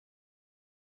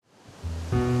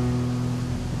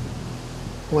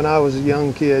When I was a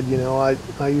young kid, you know,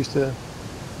 I used to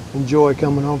enjoy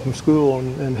coming home from school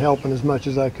and helping as much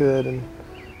as I could and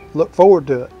look forward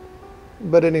to it.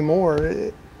 But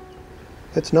anymore,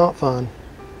 it's not fun,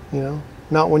 you know,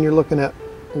 not when you're looking at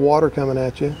water coming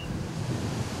at you.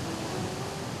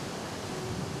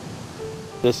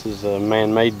 This is a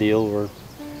man-made deal where,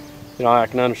 you know, I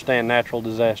can understand natural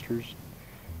disasters.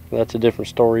 That's a different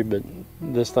story, but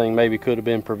this thing maybe could have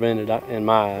been prevented in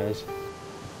my eyes.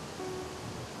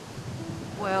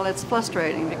 Well, it's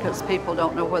frustrating because people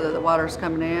don't know whether the water's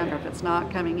coming in or if it's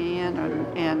not coming in,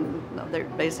 and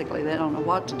basically they don't know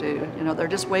what to do. You know, they're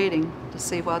just waiting to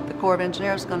see what the Corps of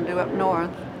Engineers is going to do up north.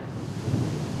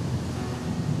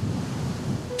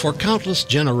 For countless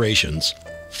generations,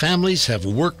 families have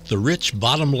worked the rich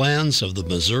bottomlands of the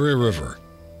Missouri River.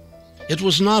 It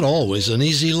was not always an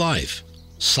easy life.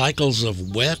 Cycles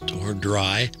of wet or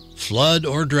dry, flood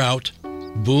or drought,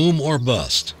 boom or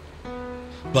bust.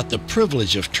 But the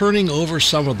privilege of turning over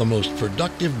some of the most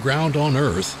productive ground on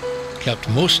earth kept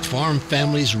most farm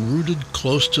families rooted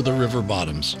close to the river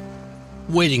bottoms,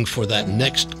 waiting for that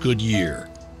next good year.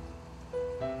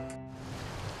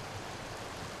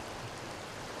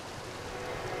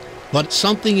 But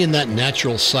something in that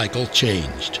natural cycle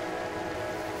changed.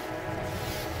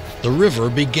 The river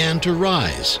began to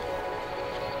rise.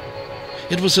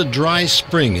 It was a dry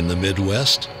spring in the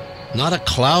Midwest, not a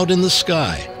cloud in the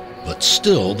sky, but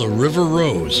still the river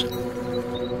rose.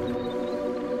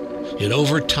 It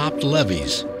overtopped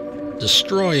levees,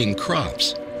 destroying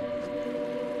crops,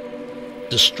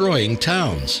 destroying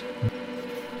towns,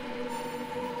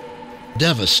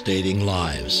 devastating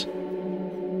lives.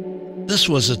 This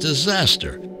was a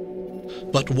disaster,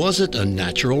 but was it a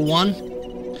natural one?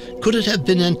 Could it have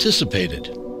been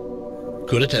anticipated?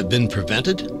 Could it have been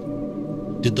prevented?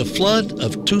 Did the flood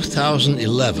of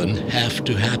 2011 have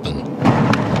to happen?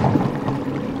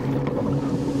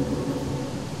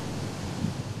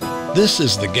 This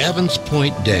is the Gavins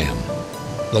Point Dam,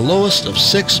 the lowest of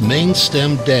 6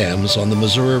 main-stem dams on the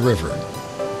Missouri River.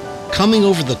 Coming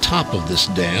over the top of this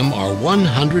dam are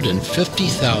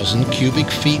 150,000 cubic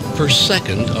feet per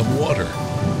second of water.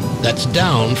 That's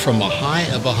down from a high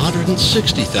of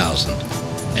 160,000.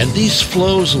 And these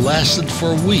flows lasted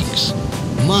for weeks,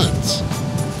 months.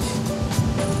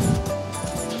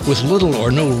 With little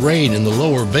or no rain in the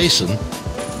lower basin,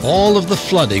 all of the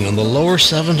flooding on the lower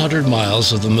 700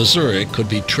 miles of the Missouri could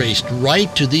be traced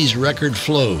right to these record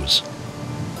flows.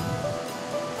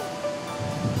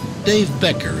 Dave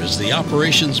Becker is the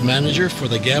operations manager for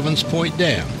the Gavins Point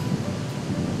Dam.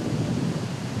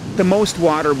 The most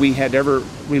water we had ever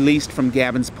released from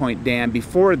Gavins Point Dam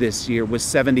before this year was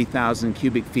 70,000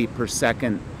 cubic feet per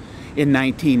second in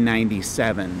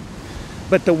 1997.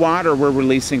 But the water we're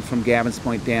releasing from Gavins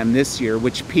Point Dam this year,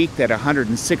 which peaked at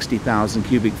 160,000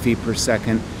 cubic feet per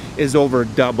second, is over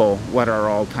double what our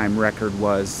all-time record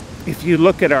was. If you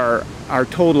look at our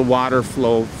total water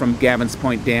flow from Gavins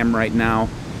Point Dam right now,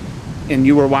 and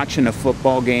you were watching a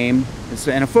football game,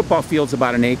 and a football field's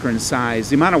about 1 acre in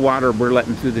size, the amount of water we're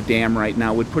letting through the dam right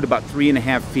now would put about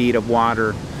 3.5 feet of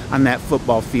water on that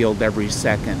football field every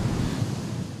second.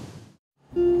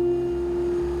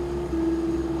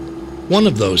 One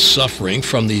of those suffering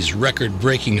from these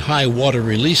record-breaking high water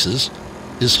releases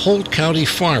is Holt County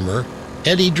farmer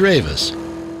Eddie Dravis.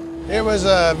 It was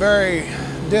a very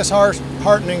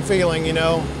disheartening feeling, you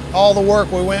know. All the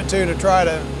work we went to try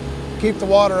to keep the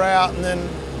water out, and then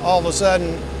all of a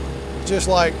sudden, just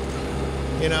like,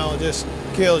 you know, just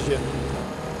kills you.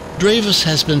 Dravis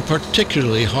has been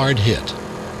particularly hard hit.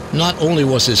 Not only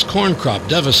was his corn crop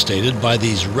devastated by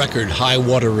these record high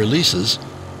water releases,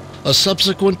 a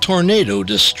subsequent tornado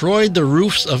destroyed the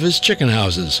roofs of his chicken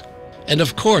houses. And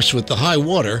of course, with the high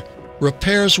water,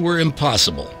 repairs were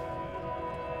impossible.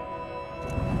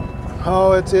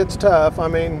 Oh, it's tough. I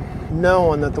mean,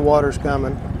 knowing that the water's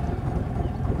coming,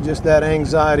 just that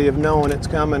anxiety of knowing it's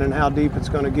coming and how deep it's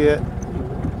going to get,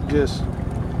 just,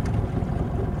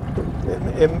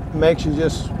 it makes you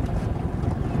just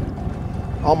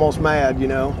almost mad, you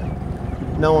know,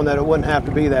 knowing that it wouldn't have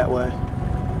to be that way.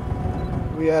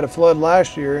 We had a flood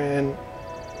last year, and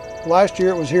last year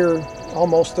it was here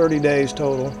almost 30 days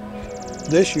total.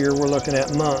 This year we're looking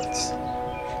at months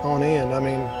on end. I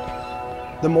mean,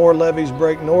 the more levees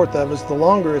break north of us, the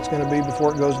longer it's going to be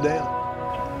before it goes down.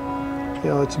 You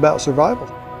know, it's about survival,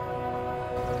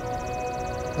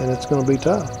 and it's going to be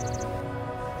tough.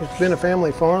 It's been a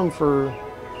family farm for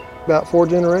about 4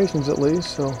 generations at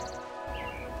least, so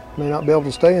may not be able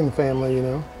to stay in the family, you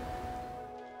know.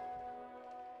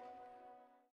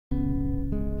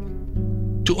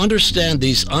 To understand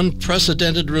these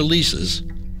unprecedented releases,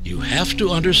 you have to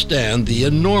understand the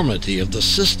enormity of the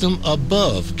system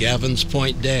above Gavins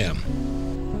Point Dam.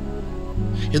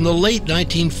 In the late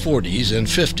 1940s and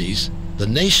 50s, the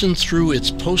nation threw its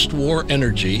post-war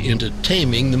energy into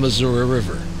taming the Missouri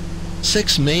River.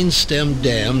 6 main stem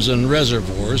dams and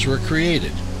reservoirs were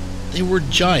created. They were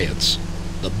giants,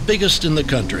 the biggest in the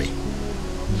country.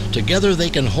 Together they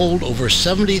can hold over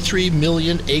 73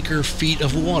 million acre-feet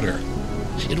of water.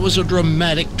 It was a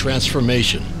dramatic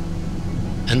transformation.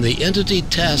 And the entity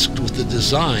tasked with the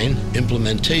design,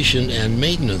 implementation, and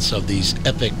maintenance of these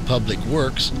epic public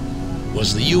works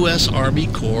was the U.S. Army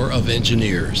Corps of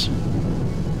Engineers.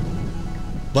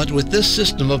 But with this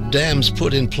system of dams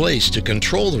put in place to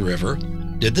control the river,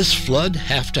 did this flood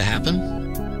have to happen?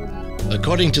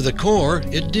 According to the Corps,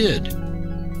 it did.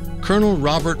 Colonel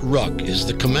Robert Ruck is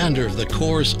the commander of the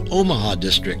Corps' Omaha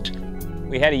district.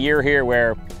 We had a year here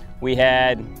where we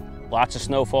had lots of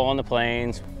snowfall on the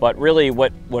plains, but really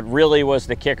what really was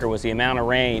the kicker was the amount of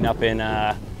rain up in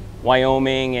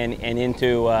Wyoming and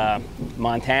into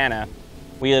Montana.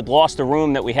 We had lost the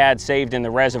room that we had saved in the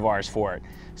reservoirs for it.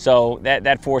 So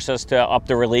that forced us to up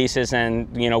the releases, and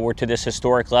we're to this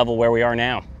historic level where we are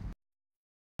now.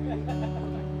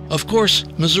 Of course,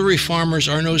 Missouri farmers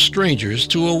are no strangers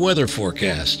to a weather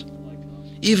forecast.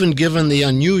 Even given the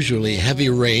unusually heavy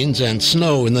rains and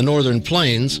snow in the northern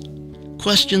plains,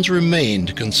 questions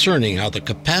remained concerning how the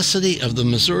capacity of the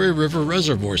Missouri River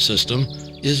Reservoir system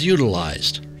is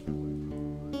utilized.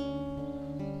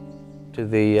 To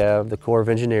the Corps of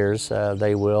Engineers,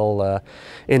 they will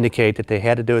indicate that they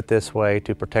had to do it this way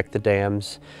to protect the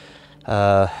dams.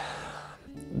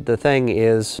 The thing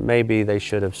is, maybe they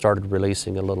should have started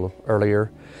releasing a little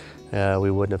earlier. We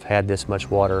wouldn't have had this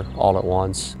much water all at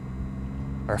once.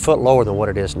 Or a foot lower than what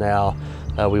it is now,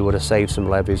 we would have saved some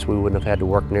levees. We wouldn't have had to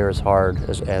work near as hard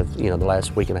as the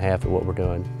last week and a half of what we're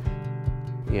doing.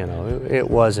 It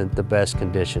wasn't the best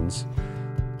conditions.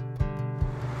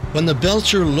 When the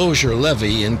Belcher-Lozier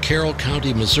levee in Carroll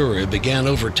County, Missouri began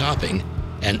overtopping,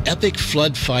 an epic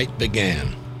flood fight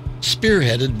began.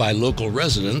 Spearheaded by local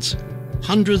residents,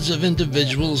 hundreds of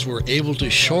individuals were able to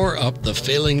shore up the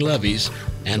failing levees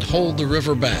and hold the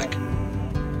river back.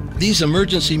 These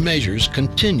emergency measures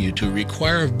continue to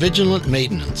require vigilant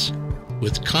maintenance.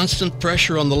 With constant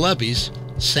pressure on the levees,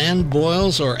 sand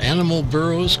boils or animal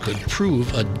burrows could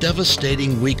prove a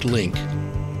devastating weak link.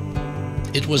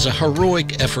 It was a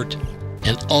heroic effort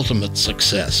and ultimate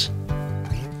success.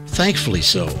 Thankfully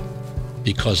so,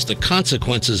 because the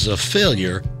consequences of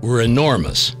failure were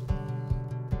enormous.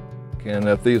 And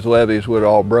if these levees would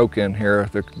have all broken here,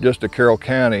 just the Carroll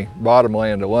County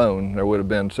bottomland alone, there would have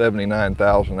been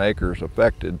 79,000 acres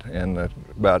affected, and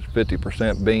about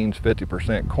 50% beans,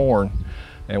 50% corn.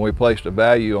 And we placed a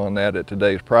value on that at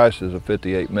today's prices of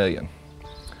 $58 million.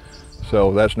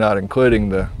 So that's not including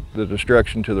the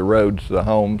destruction to the roads, the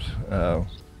homes,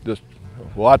 just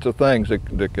lots of things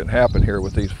that can happen here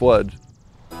with these floods.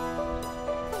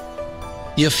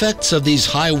 The effects of these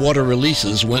high water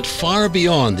releases went far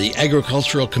beyond the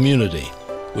agricultural community.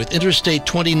 With Interstate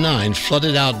 29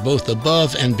 flooded out both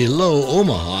above and below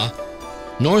Omaha,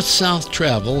 north-south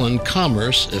travel and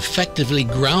commerce effectively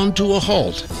ground to a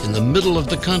halt in the middle of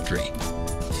the country.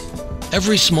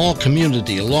 Every small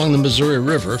community along the Missouri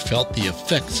River felt the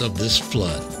effects of this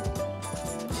flood.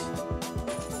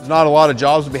 There's not a lot of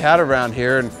jobs to be had around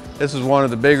here, and this is one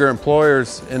of the bigger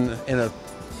employers in a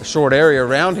short area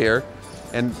around here.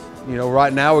 And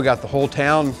right now we got the whole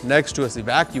town next to us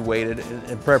evacuated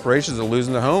in preparations of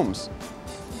losing their homes.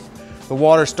 The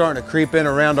water's starting to creep in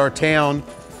around our town,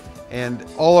 and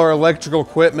all our electrical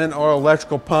equipment, our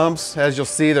electrical pumps, as you'll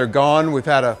see, they're gone. We've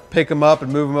had to pick them up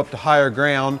and move them up to higher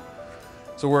ground.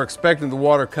 So we're expecting the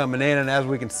water coming in, and as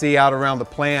we can see out around the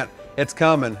plant, it's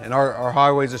coming, and our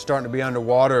highways are starting to be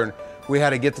underwater, and we had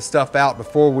to get the stuff out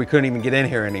before we couldn't even get in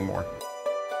here anymore.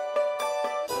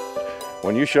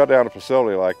 When you shut down a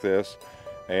facility like this,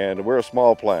 and we're a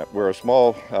small plant, we're a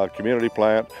small community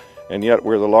plant, and yet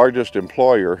we're the largest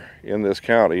employer in this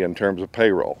county in terms of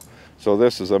payroll. So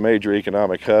this is a major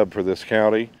economic hub for this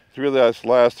county. Through this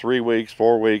last 3 weeks,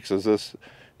 4 weeks, as this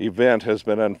event has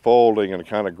been unfolding and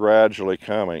kind of gradually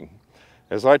coming,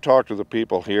 as I talk to the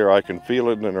people here, I can feel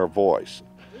it in their voice.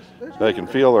 They can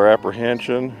feel their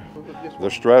apprehension,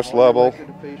 their stress level,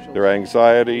 their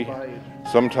anxiety,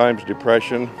 sometimes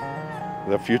depression,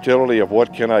 the futility of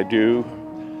what can I do.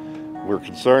 We're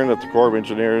concerned that the Corps of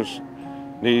Engineers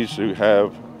needs to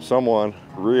have someone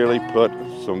really put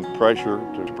some pressure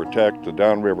to protect the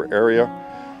downriver area.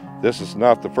 This is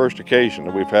not the first occasion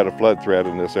that we've had a flood threat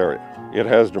in this area. It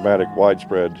has dramatic,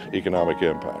 widespread economic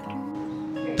impact.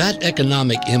 That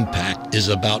economic impact is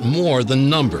about more than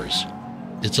numbers.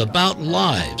 It's about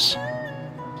lives.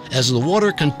 As the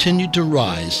water continued to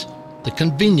rise, the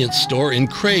convenience store in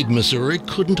Craig, Missouri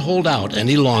couldn't hold out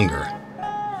any longer.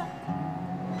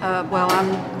 Well,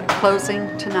 I'm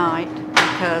closing tonight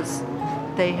because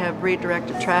they have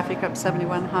redirected traffic up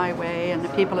 71 Highway and the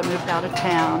people have moved out of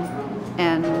town,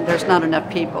 and there's not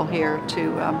enough people here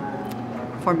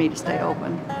for me to stay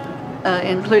open.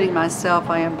 Including myself,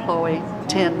 I employ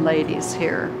 10 ladies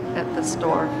here at the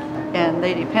store, and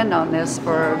they depend on this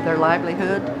for their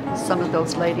livelihood. Some of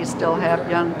those ladies still have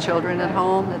young children at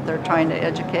home that they're trying to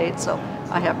educate, so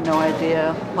I have no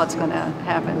idea what's going to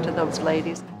happen to those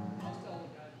ladies.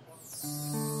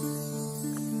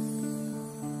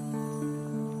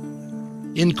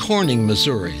 In Corning,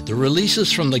 Missouri, the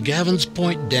releases from the Gavins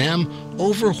Point Dam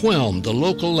overwhelmed the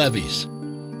local levees.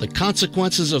 The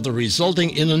consequences of the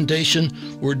resulting inundation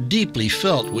were deeply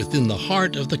felt within the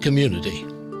heart of the community.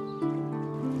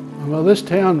 Well, this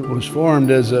town was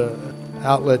formed as an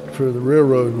outlet for the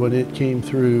railroad when it came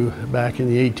through back in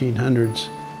the 1800s.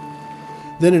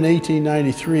 Then in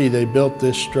 1893, they built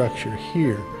this structure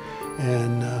here,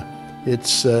 and it's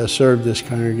served this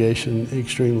congregation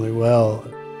extremely well.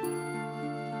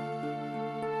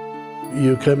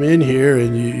 You come in here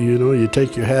and you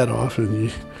take your hat off and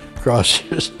you cross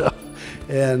yourself,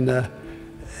 and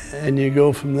you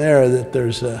go from there. That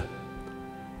there's a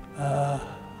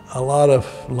lot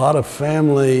of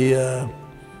family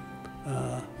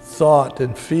thought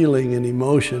and feeling and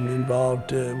emotion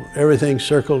involved. Everything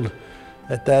circled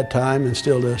at that time and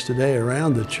still does today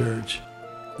around the church.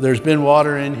 There's been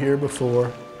water in here before,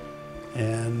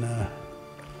 and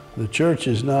the church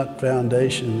is not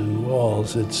foundation and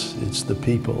walls, it's the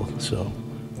people, so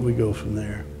we go from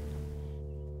there.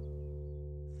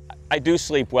 I do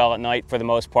sleep well at night for the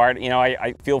most part. You know,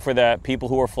 I feel for the people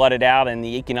who are flooded out and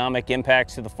the economic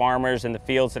impacts to the farmers and the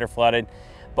fields that are flooded.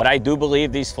 But I do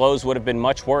believe these flows would have been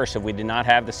much worse if we did not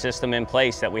have the system in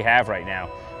place that we have right now.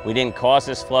 We didn't cause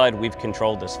this flood, we've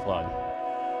controlled this flood.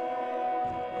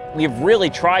 We've really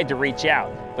tried to reach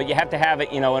out, but you have to have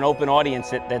an open audience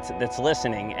that's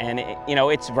listening. And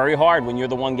it's very hard when you're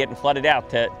the one getting flooded out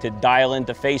to dial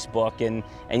into Facebook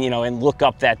and look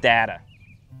up that data.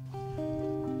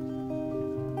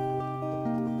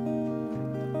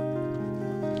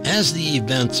 As the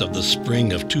events of the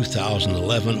spring of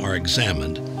 2011 are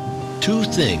examined, two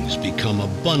things become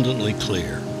abundantly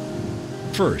clear.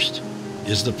 First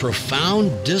is the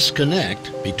profound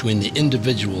disconnect between the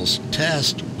individuals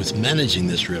tasked with managing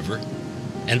this river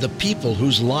and the people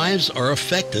whose lives are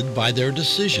affected by their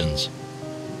decisions.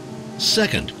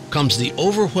 Second comes the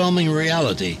overwhelming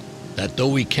reality that though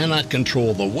we cannot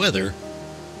control the weather,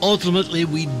 ultimately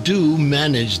we do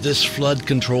manage this flood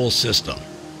control system.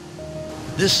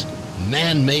 This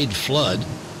man-made flood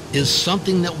is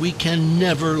something that we can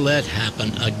never let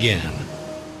happen again.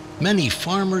 Many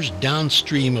farmers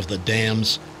downstream of the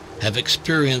dams have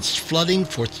experienced flooding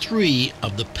for 3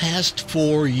 of the past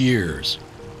 4 years.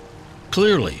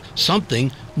 Clearly,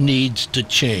 something needs to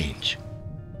change.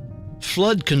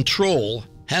 Flood control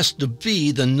has to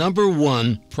be the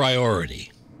 #1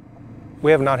 priority.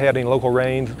 We have not had any local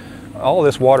rains. All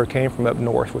this water came from up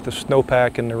north with the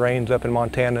snowpack and the rains up in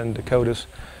Montana and Dakotas.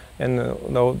 And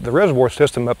the reservoir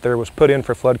system up there was put in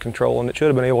for flood control, and it should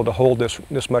have been able to hold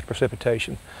this much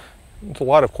precipitation. It's a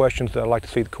lot of questions that I'd like to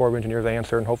see the Corps of Engineers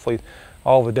answer, and hopefully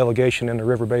all the delegation in the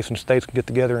river basin states can get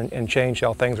together and change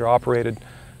how things are operated,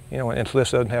 and so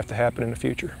this doesn't have to happen in the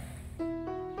future.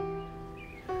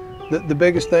 The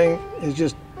biggest thing is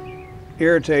just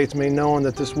irritates me knowing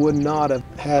that this would not have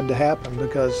had to happen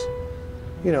because,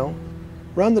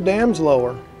 run the dams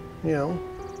lower,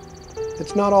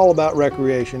 It's not all about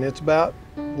recreation, it's about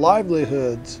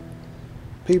livelihoods,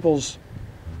 people's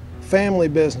family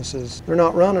businesses. They're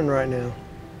not running right now.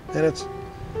 And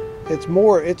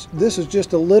this is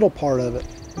just a little part of it.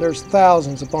 There's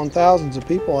thousands upon thousands of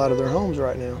people out of their homes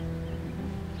right now.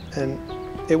 And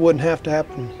it wouldn't have to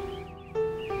happen.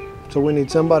 So we need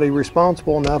somebody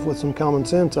responsible enough with some common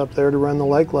sense up there to run the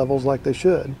lake levels like they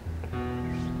should.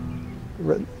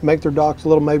 Make their docks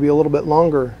maybe a little bit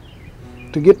longer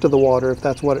to get to the water if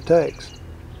that's what it takes,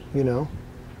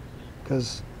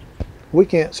 because we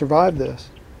can't survive this.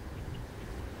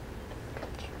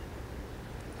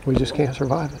 We just can't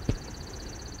survive it.